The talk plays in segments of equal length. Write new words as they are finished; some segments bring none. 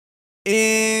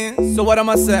So what am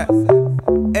I say?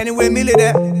 Anyway, Millie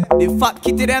there, the fat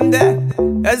kitty them there.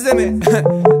 You see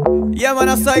me? Yeah man,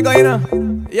 I saw you going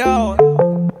on. Yo,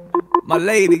 my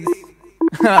ladies.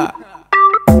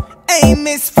 Hey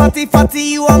Miss Fatty Fatty,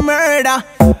 you a murder.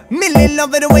 Millie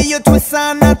love it the way you twist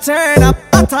and a turn up.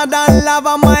 Hotter than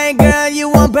lava, my girl,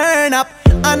 you a burn up.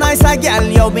 A nice a girl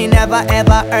you me never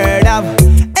ever heard of.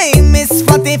 Hey Miss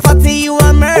Fatty Fatty, you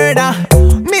a murder.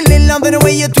 Millie love it the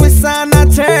way you twist and a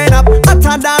turn up.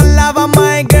 Hotter than lava,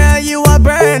 my girl, you a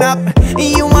burn up.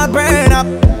 You a burn up.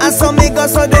 And so me go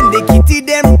so then the kitty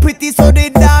them pretty, so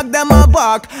the dog them a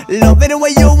bark. Love it the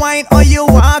way you whine or you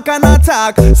walk and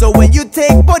attack. So when you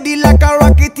take body like a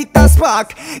rocket, it a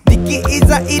spark. Dicky is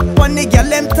a hit pon the girl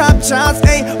them top charts.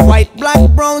 Hey, white, black,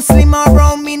 brown, slim or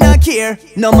brown, me not care.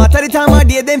 No matter the time of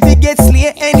day, them fi get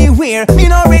slay anywhere. Me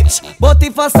no rich, but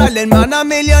if a silent man a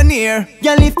millionaire.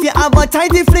 Girl, if you have a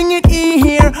tighty, fling it in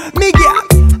here. Me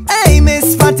get. Hey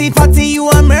Miss Fatty Fatty, you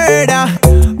a murder.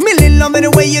 Millie love it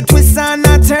the way you twist and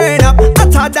a turn up.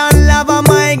 Hotter than lava,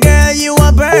 my girl, you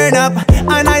a burn up.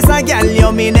 A nice a girl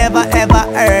you me never ever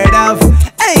heard of.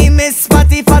 Hey Miss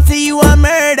Fatty Fatty, you a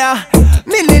murder.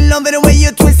 Millie love it the way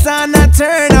you twist and a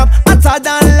turn up. Hotter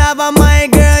than lava, my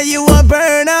girl, you a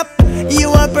burn up.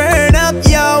 You a burn up,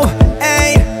 yo.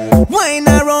 Hey, wine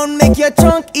around, make your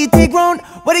trunk eat it ground.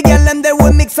 What the girl them there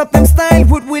will mix up them style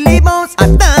with Willie bounce.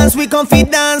 And dance, we comfy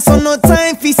dance, so no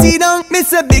time fi sit down. Me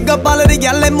say big up all of the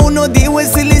girl them who no deal with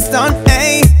silly stunt.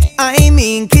 Hey, I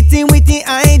mean kitty with the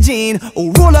hygiene,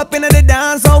 who roll up into the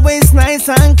dance always nice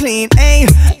and clean. Hey,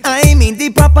 I mean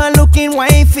the proper looking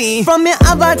wifey. From your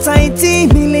have a tighty,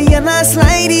 million a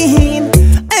sliding.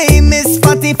 Hey Miss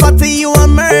Fatty Fatty, you a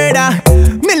murder.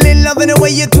 Millie love it the way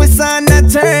you twist and a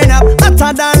turn up.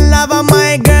 Hotter than lava,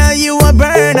 my girl, you a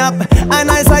burn up. A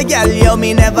nice a girl you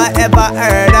me never ever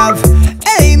heard of.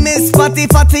 Hey Miss Fatty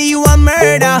Fatty, you a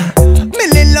murder.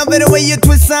 Millie love it the way you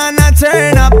twist and a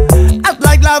turn up. Act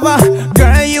like lava,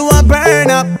 girl, you a burn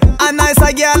up. A nice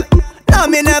a girl now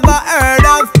me never heard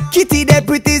of. Kitty they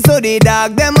pretty, so the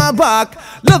dog them a bark.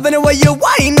 Loving the way you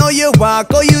whine or you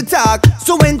walk or you talk.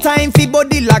 So when time fi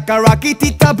body like a rocket,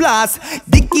 it a blast.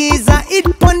 Dickies a hit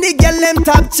pon the girl them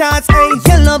top charts. Hey,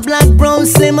 yellow, black, brown,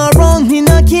 slim or round, me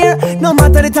no care. No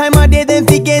matter the time of day, them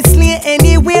fi get slay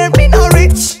anywhere. Me no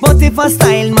rich, but if a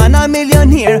style man a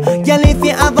millionaire. Girl, if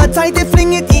you have a tight, they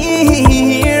fling it in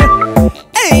here.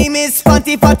 Hey Miss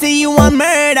Fatty Fatty, you a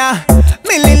murder.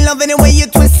 Millie loving the way you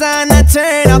twist and a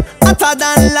turn up. Hotter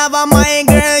than lava, my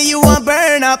girl, you a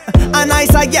burn up. A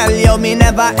nice a girl you me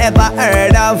never ever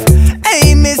heard of.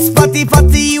 Hey Miss Fatty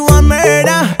Fatty, you a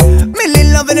murder.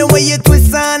 Millie loving the way you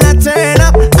twist and a turn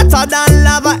up. Hotter than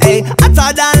lava, hey,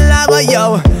 hotter than lava,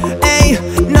 yo. Hey,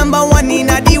 #1 in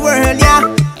the world,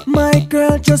 yeah. My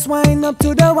girl just wind up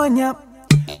to the one, yeah.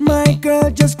 My girl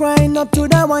just grind up to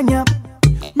the one, yeah.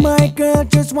 My girl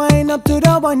just wind up to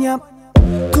the one, yeah.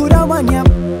 To the one, yeah.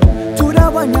 To the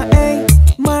one, yeah, hey.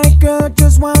 My girl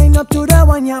just wind up to the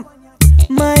one, yeah.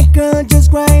 My girl just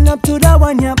grind up to the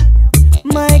one, yeah.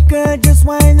 My girl just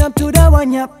wind up to the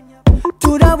one, yeah.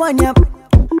 To the one, yeah.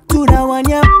 To the one,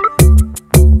 yeah.